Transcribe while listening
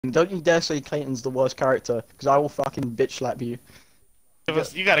Don't you dare say Clayton's the worst character, because I will fucking bitch slap you.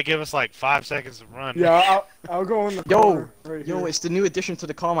 You gotta give us like 5 seconds to run. Yeah, I'll go in the corner right Yo, here. it's the new addition to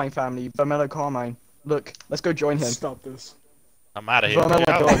the Carmine family, Vermello Carmine. Look, let's go join him. Stop this. I'm out of here. Vermello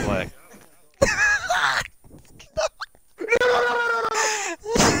Bro. dog. Play.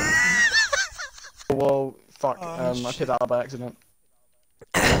 Well, fuck, Oh, I hit that by accident.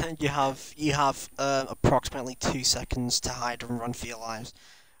 you have approximately 2 seconds to hide and run for your lives.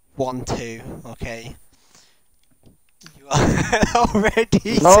 1, 2, okay. You are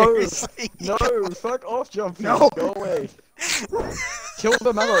already No, seriously. no, fuck off, Jumpy. No. Go away. Kill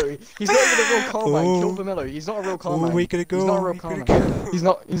Vermello. He's not even a real Carmine. Oh. Kill Vermello. He's not a real Carmine. we gotta go. He's not a real we Carmine. gotta go. He's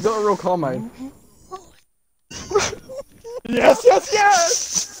not a real Carmine. Yes, yes,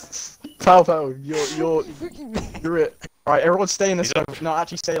 yes! Pow, you're it. Alright, everyone stay in this circle. No,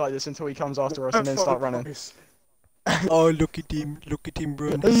 actually stay like this until he comes after us and then start running. Oh, look at him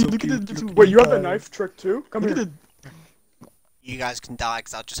run. Hey, So look at cute, the- look Wait, you have the Hey. knife trick too? Come Look here. at the... You guys can die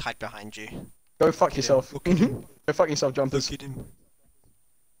because I'll just hide behind you. Go fuck yourself. Look at him. Go fuck yourself, Jumpers. Look at him.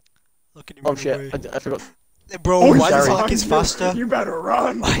 Look at him. Oh run shit, away. I forgot. Bro, Oh, why does it sorry. sound like it's faster? You better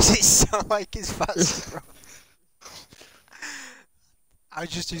run! Why does it sound like it's faster, bro? I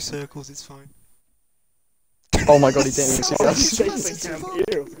just do circles, it's fine. Oh my god, he didn't even see Oh, us. it's fast as fuck.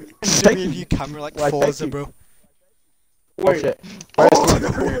 You. Should we view camera like Like, Forza, thank you. bro? Oh Wait. shit. Oh,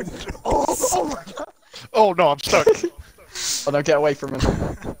 there he is. Oh my god! Oh no, I'm stuck. Oh no, get away from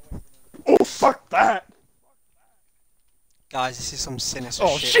him. Oh, fuck that! Guys, this is some sinister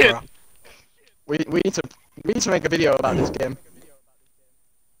Oh, shit, shit. bro. We need to make a video about this game.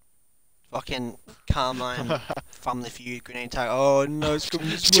 Fucking Carmine, Family Feud, Grenade Tag. Oh no, it's coming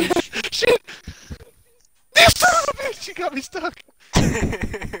this way. Shit! This son of a bitch, you got me stuck.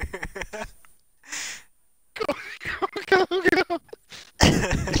 Go.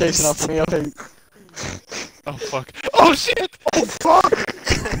 You're chasing after me, okay. Oh fuck. Oh shit! Oh fuck!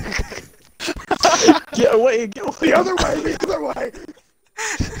 Get away, get away. The other way, the other way!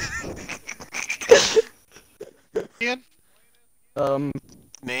 Ian?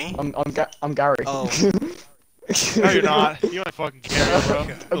 Me? I'm Gary. Oh. No, you're not. You ain't fucking Gary, bro.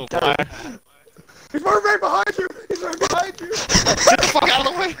 Little Gary. liar. He's right behind you! He's right behind you! Get the fuck out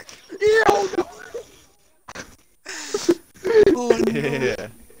of the way! Ew, no! Oh no. Yeah.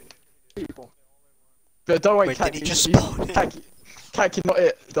 People. But don't worry, Wait, Cat, did he just spawn in? Cat, not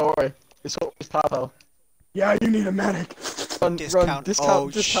it. Don't worry. It's Pow. Yeah, you need a medic. Run, Discount. discount, Oh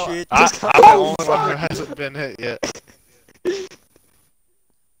discount. shit. I'm Discount. the Oh, only one who hasn't been hit yet.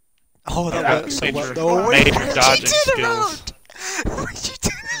 Oh, that Yeah, works so major- well. No, wait, major why'd you dodging turn skills. around? Why'd you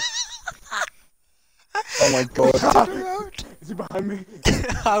turn Oh my god. around? Is he behind me?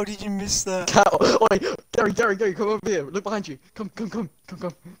 How did you miss that? Cat, oi, Gary, come over here. Look behind you. Come,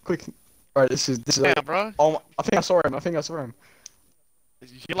 quick. Alright, this is. Damn, bro. Oh, I think I saw him.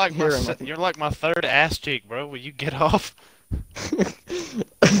 You're like Hear him, I think. you're like my third ass cheek, bro. Will you get off?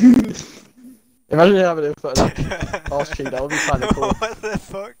 Imagine having it for that ass cheek. That would be kind of cool. What the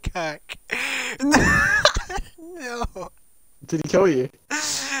fuck, Cack? No. Did he kill you?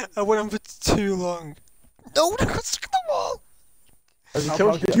 I went on for too long. No, I got stuck in the wall. Has he How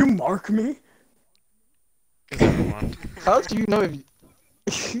killed about, did you mark me? Come on. How do you know if you...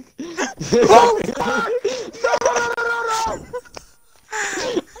 Oh fuck! No!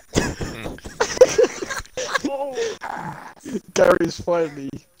 Oh. Gary's finally...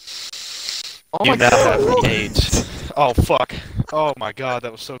 Oh You my now god! have AIDS. Oh fuck. Oh my god,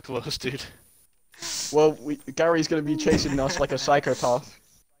 that was so close, dude. Well, Gary's gonna be chasing us like a psychopath.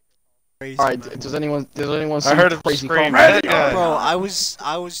 Crazy, Alright, man. does anyone see I heard him crazy scream. comment? That guy. Bro, I was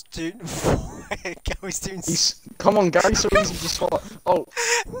doing. I was doing. Come on, Gary's so easy to spot. Oh,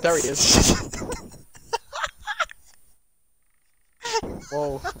 there he is.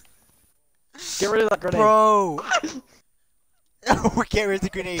 Whoa. Get rid of that grenade. Bro. Oh, get rid of the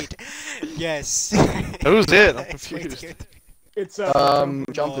grenade. Yes. Who's it? I'm confused. It's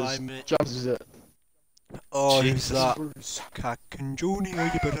Jumpers. Jumpers is it. Oh, who's Jesus. that? Cack and Joni,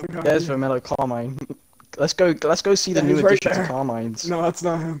 you better. There's Vermello Carmine. Let's go see the Yeah, new he's right addition there. to Carmines. No, that's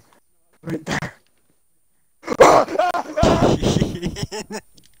not him. Right there.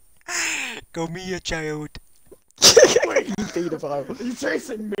 Go me, a child. Wait, You pedophile. are you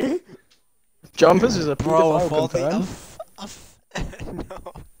chasing me? Jumpers is a Bro, pedophile for the confirmed.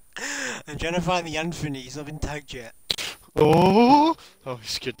 no. I'm trying to find the Anthony. He's not been tagged yet. Oh! Oh, he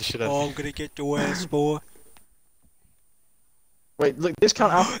scared the shit out Oh, of I'm me. gonna get the West boy. Wait, look,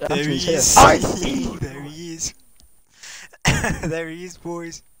 discount There he Anthony's here. is. I see. There he is. There he is,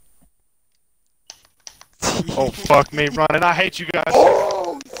 boys. Oh fuck me running. I hate you guys.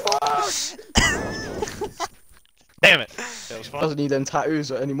 Oh was fun. Doesn't need them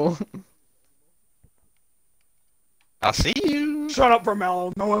tattoos anymore. I'll see you. Shut up,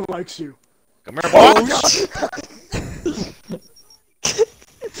 Vermello. No one likes you. Come here, boy.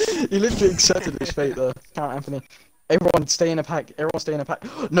 He literally accepted his fate there. Count Anthony. Everyone stay in a pack. Everyone stay in a pack.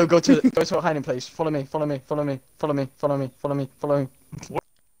 No, go to a hiding place. Follow me. Follow me. Follow me. Follow me. Follow me. Follow me. Follow me.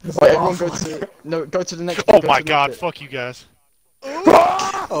 Right, everyone go to go to the next. Oh go my to the god, next fuck you guys.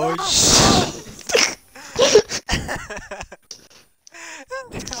 Oh shit!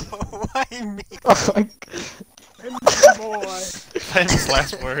 No, why me? bit. Oh my Boy. Famous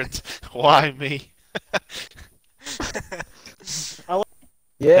last words. Why me?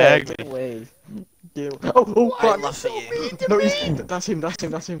 Yeah, Tag get me. away. Get away. Oh, I fuck. laugh at you. No, that's him. That's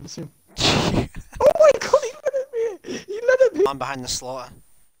him. That's him. That's him. Oh my god, he let at me. He let at me. I'm behind the slaughter.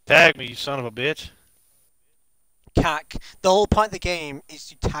 Tag me, you son of a bitch. Cack. The whole point of the game is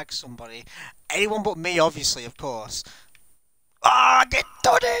to tag somebody. Anyone but me, obviously, of course. Ah, get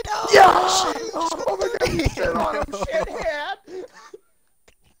done it! Oh, Yeah! shit, Oh my god, shit. shit on him,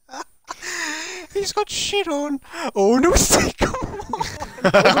 He's got shit on. Oh no, stick! Come on.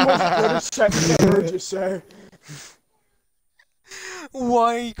 What sex I heard you say.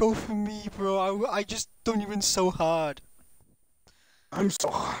 Why go for me, bro? I just done you in so hard. I'm so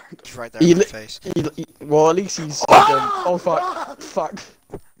hard. He's right there in my face. Well, at least he's. Oh fuck! Fuck!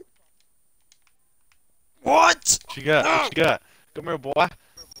 What? What you got? What you got? Come here, boy.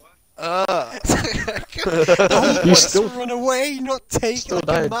 No, You wants still- to run away, not take still like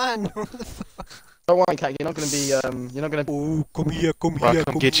died. a man. What the fuck? Don't worry, Cat. You're not gonna be. You're not gonna. Oh, come here, come Bro, here,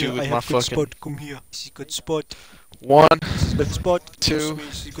 come come get here. you with I my have good fucking- spot. Come here. This is a good spot. 1, Good spot. Two. Trust me,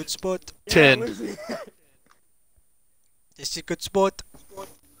 this is a good spot. 10. Yeah, Lizzie. This is a good spot. I'm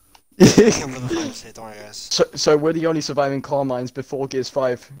gonna find it. Don't worry, guys. So we're the only surviving Carmines before Gears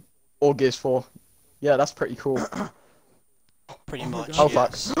 5 or Gears 4. Yeah, that's pretty cool. Pretty much. Oh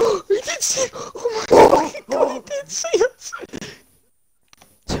fuck! Yes. He did see. Oh my god! He did see us.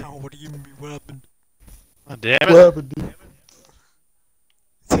 Oh, what do you mean? What happened? Oh, damn What it. happened, dude?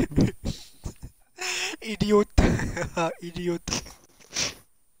 Idiot. Idiot.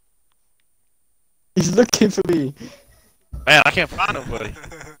 He's looking for me. Man, I can't find nobody.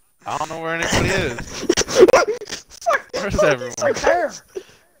 I don't know where anybody is. Fuck! Where's Fuck, everyone? he's right there.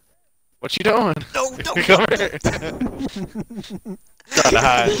 What you doing? No, no. Come here. Trying to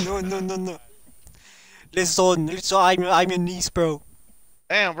hide. No, no, no, no. Listen, I'm your niece, bro.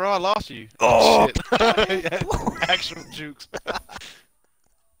 Damn, bro, I lost you. Oh. Shit. Actual jukes.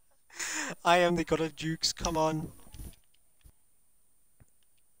 I am the god of jukes. Come on.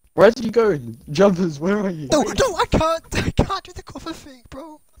 Where did you go? Jumpers, where are you? No, no, I can't do the cover thing,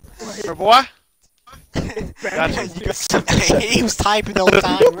 bro. Here, boy. Gotcha. He was typing all the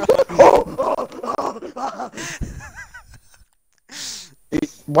time, bro.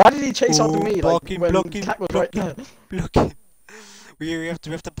 Why did he chase after Oh, me? block Like him, when block him, Cat was block right there. Look, we have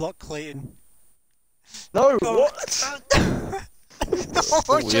to block Clayton. No, No. what? No,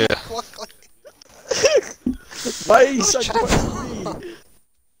 Oh, should've yeah. blocked Clayton. Why are you so Shut up. quick me?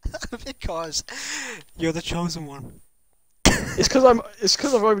 Because you're the chosen one. It's because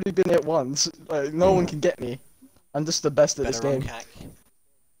I've already been hit once. Like no one can get me. I'm just the best at this Better run, game. Cack. You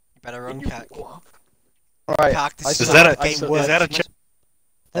better run, Cack. Alright. Cack, this I is said- that a- I game said- works. is that a ch-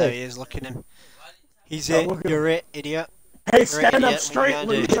 There Hey. he is, look at him. He's Oh, it, look at you're it, idiot. Hey, Right, stand up idiot, straight,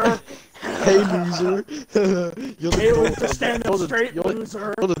 what you loser. Hey loser. You're Hey, the loser, dork. stand You're up the- straight, you're-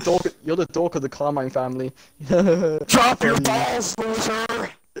 loser. You're the dork. You're the dork of the Carmine family. Drop your balls, loser.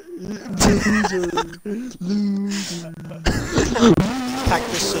 Loser. Cack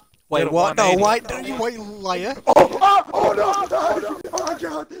this up. Wait, Did a what? No, 180. why? No, you white liar. Oh no! Oh my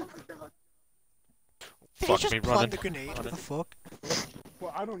god! Did Fuck he just me plant running. the grenade? What the fuck?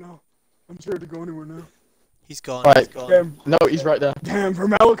 Well, I don't know. I'm scared to go anywhere now. He's gone, Right. he's gone. Damn, No, he's right there. damn,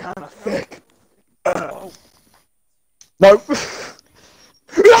 Vermello kinda thick. No.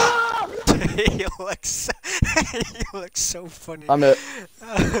 he looks so funny. I'm it.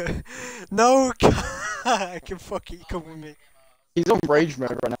 No, I can fucking come with me. He's on rage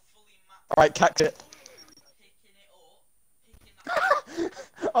mode right now. Alright, Cact it.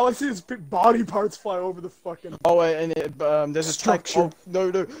 All I see is big body parts fly over the fucking. Oh, and there's a tank. Structure.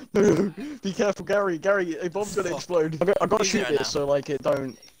 Oh, no. Be careful, Gary. Gary, a bomb's gonna Fuck. explode. I gotta He's shoot there it now. so, like, it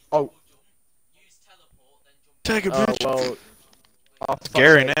don't. Oh, Take a oh, bitch. well. Oh, fuck's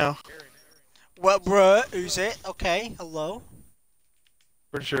Gary sake. now. Well, bruh, who's it? Okay, hello.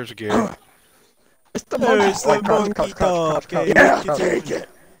 Pretty sure it's a Gary. It's the Oh, monkey. it's the Wait, crouch, monkey crouch, dog. crouch, Okay. Yeah, crouch, take it.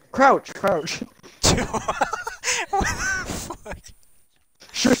 crouch. What the fuck?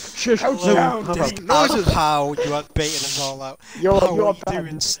 Shh, Shush. Ouch, No, down, Pow, Dave. Pow. Noises. How you are baiting us all out. You're How you're what you bad.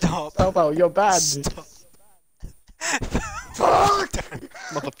 doing? Stop. Pow, Pow, you're bad. Stop. Fuck!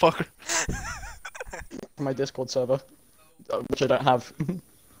 Motherfucker. My Discord server, which I don't have.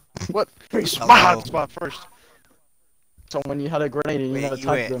 What? This is Hello. my hotspot first. So when you had a grenade and you Wait, never you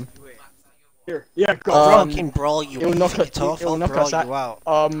tagged wait. them. Here, yeah, go. Um, Fucking brawl you. it'll knock You us- tough, it'll I'll knock brawl us out. you out.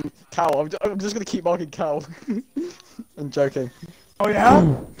 Cow. I'm just gonna keep marking cow. I'm joking. Oh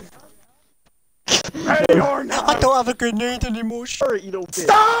yeah? Ready or I not? don't have a grenade anymore. Sorry, you little bitch.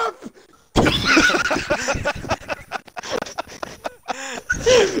 Stop!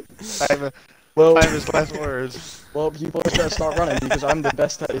 Well, Famous last words. well, you boys better start running because I'm the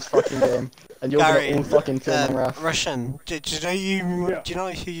best at this fucking game, and you're Gary, gonna all fucking feel my wrath. Russian. Do you know Yeah. Do you know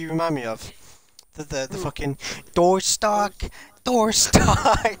who you remind me of? The fucking doorstock.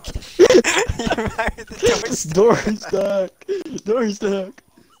 Doorstock. You remind me of the doorstock. Door stuck.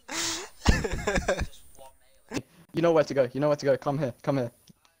 You know where to go. You know where to go. Come here. Come here.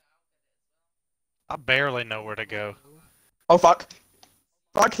 I barely know where to go. Oh fuck.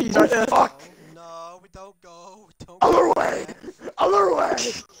 Fuck. He's right there. Fuck! No, we don't go. Don't Other go. way! Other way!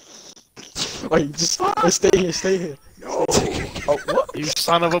 Wait. Just stay here. Stay here. No! Oh what? You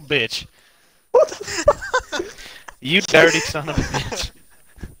son of a bitch. What the fuck? You dirty son of a bitch.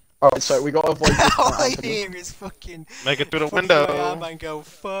 Alright, so we gotta avoid this. All I happening. hear is fucking. Make it through the fuck my arm window. and go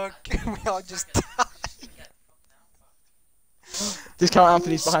fuck. We all just die. Discount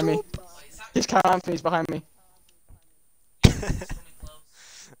Anthony's behind me. Discount Anthony's behind me.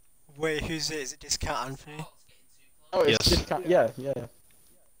 Wait, who's it? Is it Discount Anthony? Oh, it's Yes. discount. Yeah, yeah.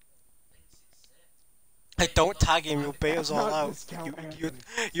 Hey, don't tag him, you'll bait us all Not out. Discount You Anthony. idiot.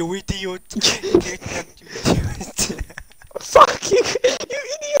 You idiot. You idiot. Fuck you, you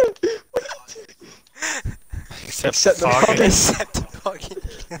idiot! Except the fucking. fucking- Except fucking.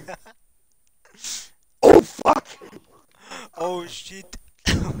 Oh fuck! Oh shit.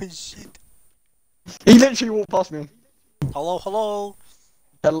 Oh shit. He literally walked past me. Hello, hello.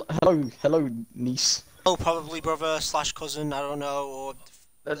 Hello, niece. Oh, probably brother slash cousin, I don't know, or...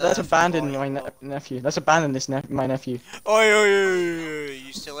 Let's abandon my nephew. Let's abandon this my nephew. Oi, oi, oi, oi,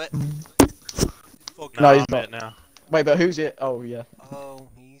 you still it? Fuck No, No, he's I'm not. it now. Wait, but who's it? Oh, yeah. Oh,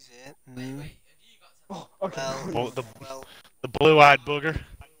 he's it. Mm. Oh, okay. Well, Well, the blue-eyed booger.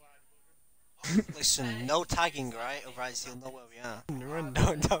 listen, no tagging, right? Otherwise he'll know where we are.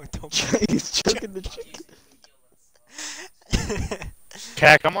 No, don't. He's choking the chicken.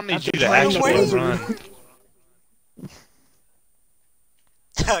 Cac, I'm gonna need you to After actually playing the run.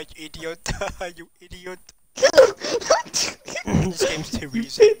 You idiot. You idiot. This game's too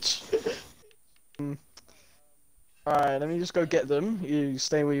easy. Bitch. Alright, let me just go get them. You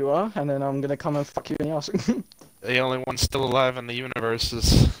stay where you are, and then I'm gonna come and fuck you in the ass. The only one still alive in the universe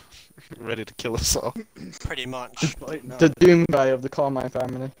is ready to kill us all. Pretty much. Wait, no. The doom guy of the Carmine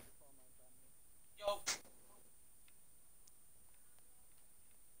family.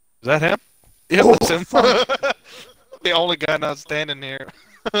 Is that him? Yeah, Oh, that's him. The only guy not standing here.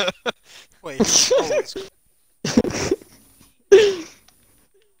 Wait, oh, it's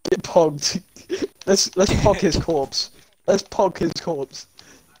Get pogged. Let's pog his corpse. Let's pog his corpse.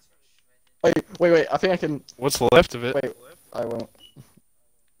 Wait. I think I can. What's left of it? Wait, I won't.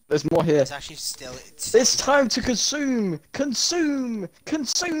 There's more here. it's actually still... It's time to consume! Consume!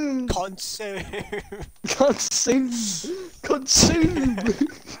 Consume! Consume. Consume! Consume!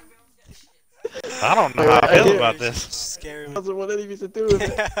 I don't know Wait, how wait, I feel I hear- about this. Scary me. Doesn't want anything to do with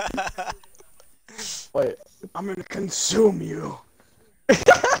it. Wait, I'm gonna consume you.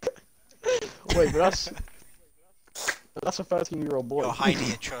 wait, but that's a 13-year-old boy. You're hiding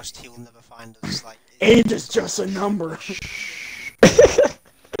your trust, he'll never find us. Like, Age is just a number.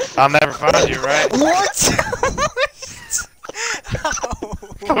 I'll never find you, right? what?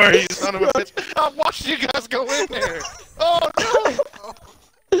 Where are you, son of a bitch? I watched you guys go in there. Oh no!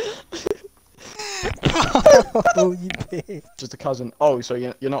 Oh, you bitch. Just a cousin. Oh, so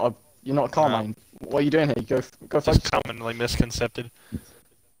you're not a Carmine. What are you doing here? Go fuck Just yourself. commonly misconcepted.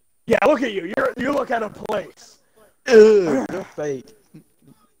 Yeah, look at you. You look at a place. Ugh, you're fake.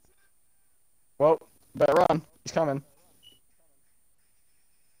 Well, better run. He's coming.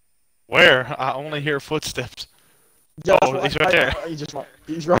 Where? I only hear footsteps. Yeah, Oh, that's he's what right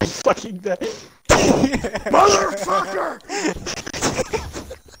He's right fucking there. Motherfucker!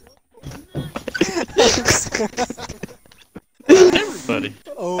 Everybody.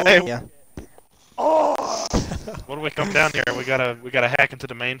 Oh, Hey. yeah. Oh! When do we come down here? We gotta hack into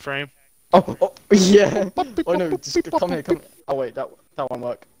the mainframe. Oh, yeah. Oh no, just come here, come. Oh wait, that won't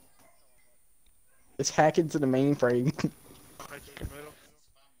work. Let's hack into the mainframe.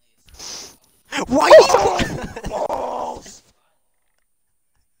 Why? Balls!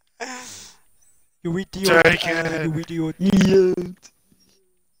 You idiot! Take it. You idiot! Yeah.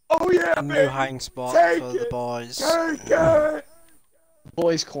 Oh yeah, A new baby! hiding spot Take for the it. boys. Take it!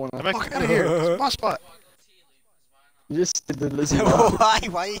 Boys' corner. Come back out of here. It's my spot. You just did the Lizzie laugh. Why?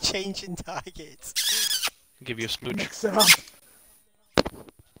 Why are you changing targets? Give you a smooch. Mix it up.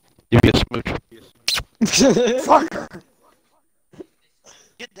 Give you a smooch. Fucker!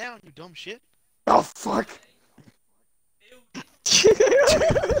 Get down, you dumb shit. Oh fuck!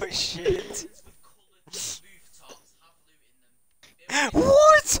 Oh shit!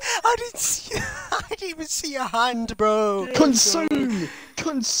 What? I didn't see. I didn't even see a hand, bro. Consume!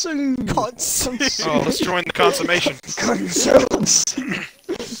 Consume! Consume. Oh, let's join the consummation. Consume!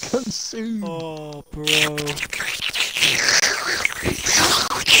 Consume! Oh, bro.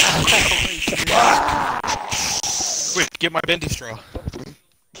 Quick, get my bendy straw.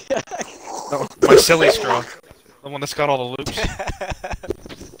 No, my silly straw. The one that's got all the loops.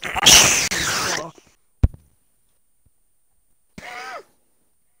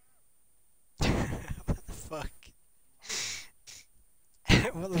 What the fuck?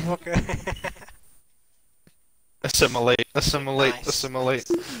 What the fuck? Assimilate, assimilate, Nice. assimilate.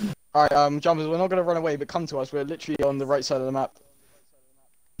 Alright, jumpers, we're not gonna run away, but come to us. We're literally on the right side of the map.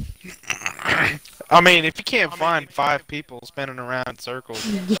 I mean, if you can't find 5 people spinning around in circles.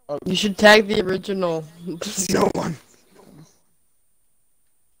 You should tag the original. No one.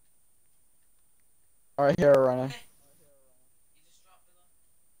 Alright, here, runner.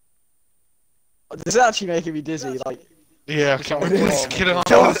 This is actually making me dizzy, like, Yeah, can we please get it on?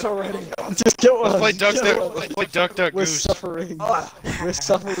 Kill us already. just get one. Let's play duck, Get duck. one. Let's play duck, duck, We're goose. suffering. We're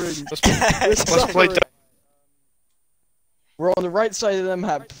suffering. Let's We're play suffering. duck. We're on the right side of the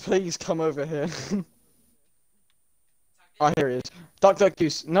map. Please come over here. Oh, here he is. Duck, duck,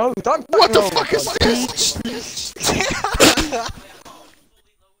 goose. No, duck, duck. What the no, fuck is God. this?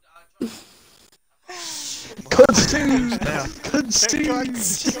 Consume! Now. Consume!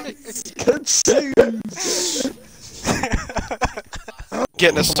 Consume!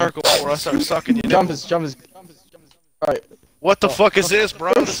 Get in a circle before I start sucking you. Jumpers, jumpers. Alright. What the fuck is this,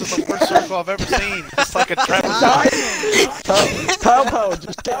 bro? This is the worst circle I've ever seen. It's like a trap. Pow,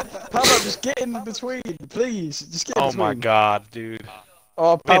 just get in between, please. Just get in Oh between. my god, dude.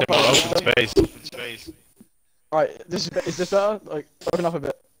 Oh, We pow, need a more pow. open space. Open space. Alright, is this better? Like, open up a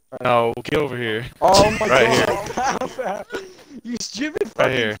bit. No, get over here. Oh my Right god, pow, pow. You stupid Right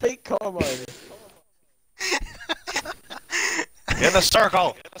fucking here. fake Carmine. Get in the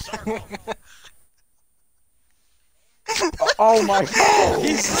circle. Oh my god,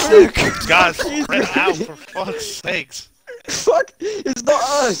 he's sick. Guys, spread out for fuck's sakes. Fuck, it's not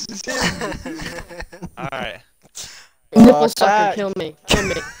us, it's him. Alright. Nipple sucker, Cat. kill me. Kill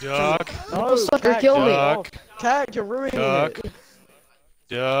me. Duck. No, sucker, Cat, kill me. Duck. Cat, you're ruining Duck. it.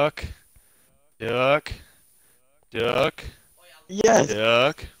 Duck. Duck. Duck. Yes.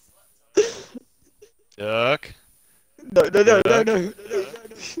 Duck. Duck. No.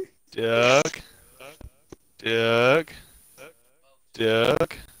 Duck. Duck.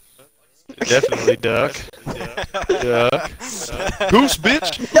 Duck. Definitely duck. Duck. Goose,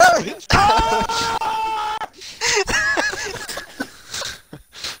 bitch.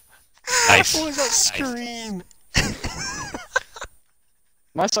 Nice. What was that scream?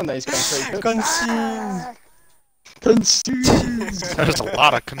 My Sunday's going pretty good. Consume. Consume. There's a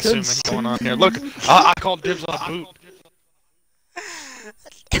lot of consuming going on here. Look, I called dibs on a boot.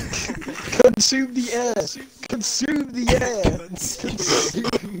 Consume the air. Consume the air.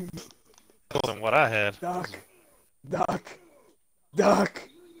 Consume. That wasn't what I had. Duck. Duck. Duck.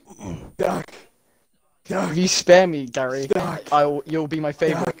 Duck. Duck. If you spare me, Gary, Duck. you'll be my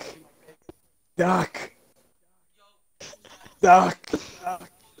favorite. Duck. Duck.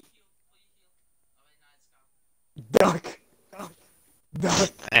 Duck.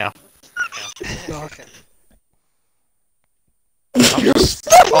 Duck. Damn. Duck.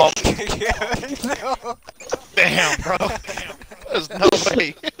 Oh, No. damn, bro. There's no way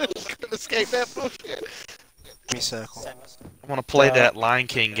you could escape that bullshit. Give me circle. I want to play that Lion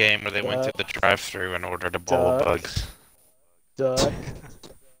King game where they went to the drive-thru and ordered a bowl of Duck. bugs. Duck.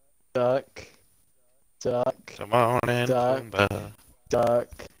 Duck. Duck. Come on in, Duck. Pumbaa. Duck.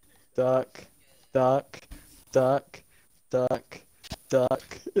 Duck. Duck. Duck. Duck. Duck.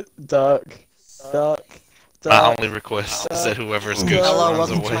 Duck. Duck. My only request is that whoever's goose Hello, runs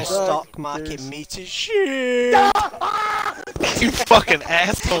welcome to my away. stock market meter shit. You fucking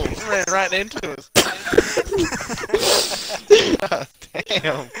asshole! You ran right into us. God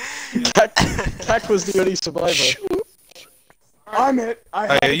damn. Kak was the only survivor. I'm it. I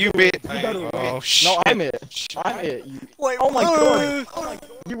have Hey, you to- bit. better Oh win. shit. No, I'm it. I'm it. You... Wait, Oh my god!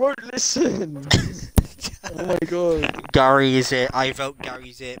 You won't listen! Oh my god. Gary is it. I vote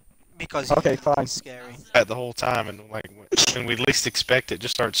Gary's it. Because Okay, fine. he's scary. At the whole time, and like when we least expect it,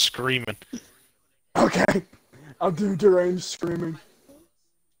 just starts screaming. Okay. I'll do deranged screaming.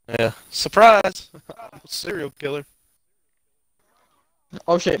 Yeah. Surprise! Serial killer.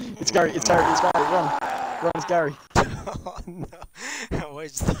 Oh shit, it's Gary, it's Gary, it's Gary, run. Run, it's Gary. Oh no.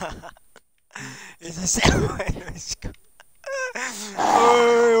 What's that? Is this it?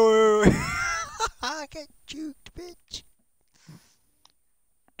 Oh, I get juked, bitch.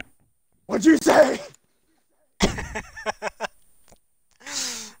 What'd you say? I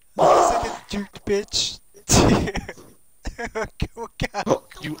get juked, bitch. Okay.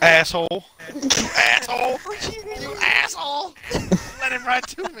 You asshole! You asshole! You asshole! Let him right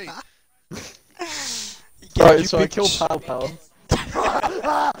to me. Alright, so I killed Pow Pow.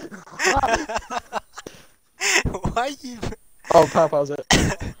 Why you? Oh, Pow Pow's it.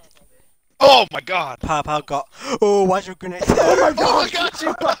 Oh my god! Pow got. Oh, why's your grenade? Oh my Oh god!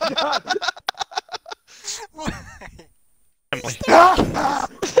 my god! Oh my god!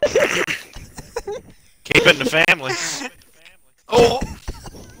 Family. Keep it in the family. Oh!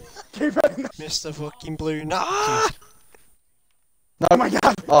 Keep it. Mr. Fucking Blue. Nah. No. Oh my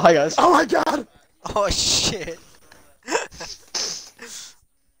god! Oh, hi guys. Oh my god! Oh shit.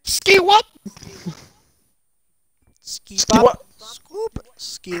 Ski what? Ski Ski bop. what? Scoop.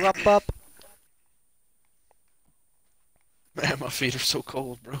 Ski up up. Man, my feet are so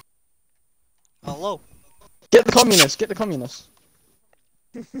cold, bro. Hello. Get the communists, get the communists.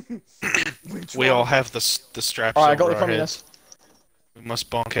 We all have the straps Alright, I got over the our heads. communists. We must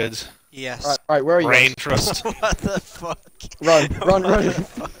bonk heads. Yes. Alright, where are you Brain guys? trust. What the fuck? Run, run, run.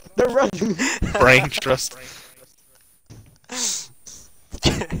 No, run. Brain trust. We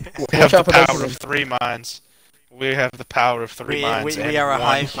Watch have the out for power those of 3 minds. We have the power of 3 minds we and are a one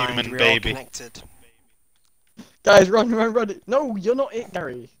hive human mind. We're all baby. connected. Guys, run, run, run. No, you're not it,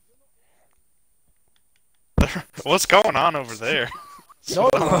 Gary. What's going on over there? No,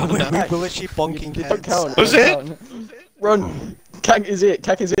 Oh, no, we're literally bonking you heads. don't count. Who's you it? don't count. Run. Cack is it,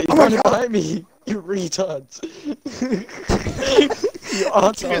 Cack is it. He's Oh my running God. behind me. You retards. You You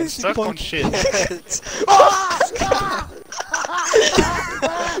arsehole. getting stuck on shit. Heads.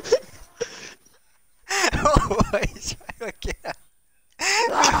 Oh, he's trying to get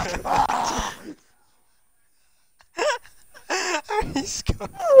He's gone.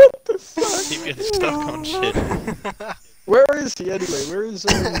 What the fuck? Keep getting stuck on shit. Where is he anyway? Where is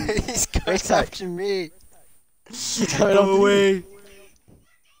He's going Where's Cack? after me. He's coming after Go me. away. I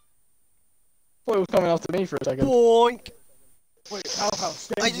thought he was coming after me for a second. Boink. Wait, how?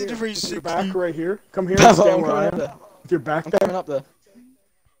 Stand I here. did a very With your sick back thing. right here. Come here Pow, and Pow, stand I'm where I coming up am. there. With your back I'm there. coming up there.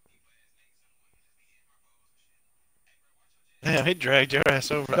 Damn, he dragged your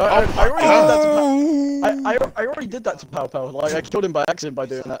ass over. No, I already did that to Pow. I already did that to Pow Pow. Like, I killed him by accident by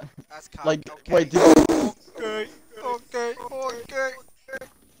doing that. That's kind Like, okay. wait, did Okay.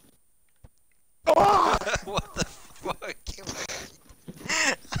 What the fuck?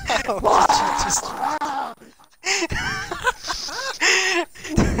 How did you just...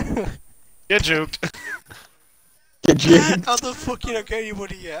 Get juked. get juked? How the fuck you not get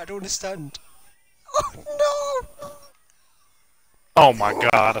anybody yet? I don't understand. Oh no! Oh my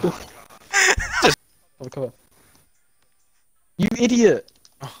god. Oh, come on. You idiot!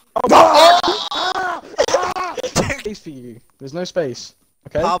 Space for you. There's no space.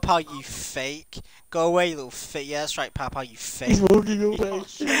 Okay? Pow Pow, you fake. Go away, you little fake. Yeah, that's right, Pow Pow, you fake. He's walking away.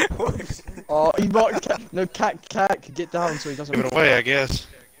 Oh, he marked Cat. No, Cat, get down so he doesn't. Give it away, I guess.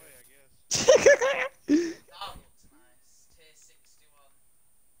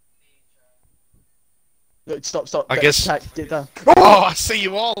 Look, stop. I guess- Cat, get down. Oh, I see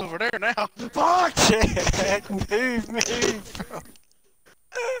you all over there now. Fuck! Shit, move, bro.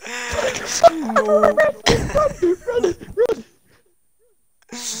 Run!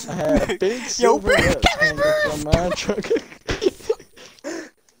 I have a big silver whip hanging from my truck.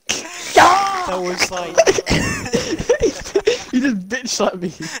 That was like... He just bitch slapped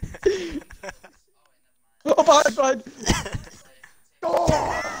me. Oh, behind.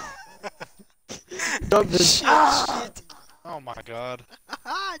 Jump this. Shit. Oh my god.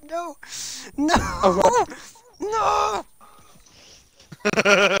 Ah, no! No! Oh, No!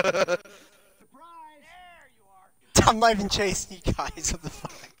 I'm not even chasing you guys, what the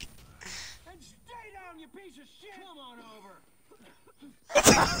fuck?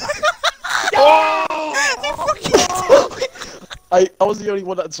 I was the only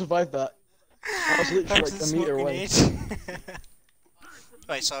one that survived that. I was literally like a meter away.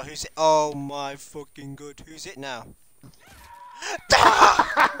 Right, so who's it? Oh my fucking good. Who's it now?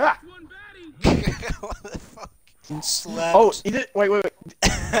 What the fuck? Slapped. Oh, he did. Wait.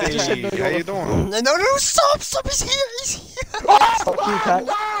 Hey, just said no, how you doing? No, stop, he's here, he's here. Fuck you, cat.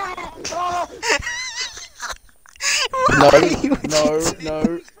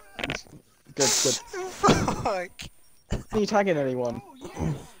 No. Good. Fuck. Are you tagging anyone?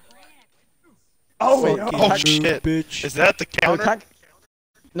 Oh, Wait, wait, Oh Cat- shit! Bitch. Is that the No, counter? cat.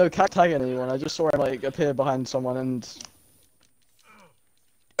 No, cat tagging anyone. I just saw him like appear behind someone and.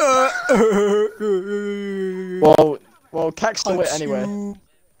 Well, cat stole it anyway.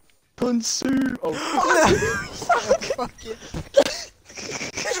 Punsu. Oh. Fuck it.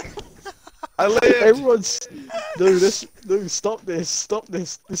 I lived. Everyone's. No, stop this.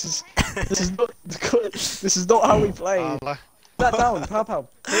 This is not. This is not how we play. That down, pow.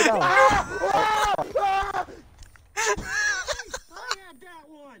 Put it down.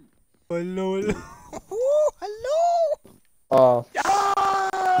 Hello.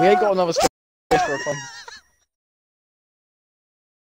 We ain't got another space for a fun.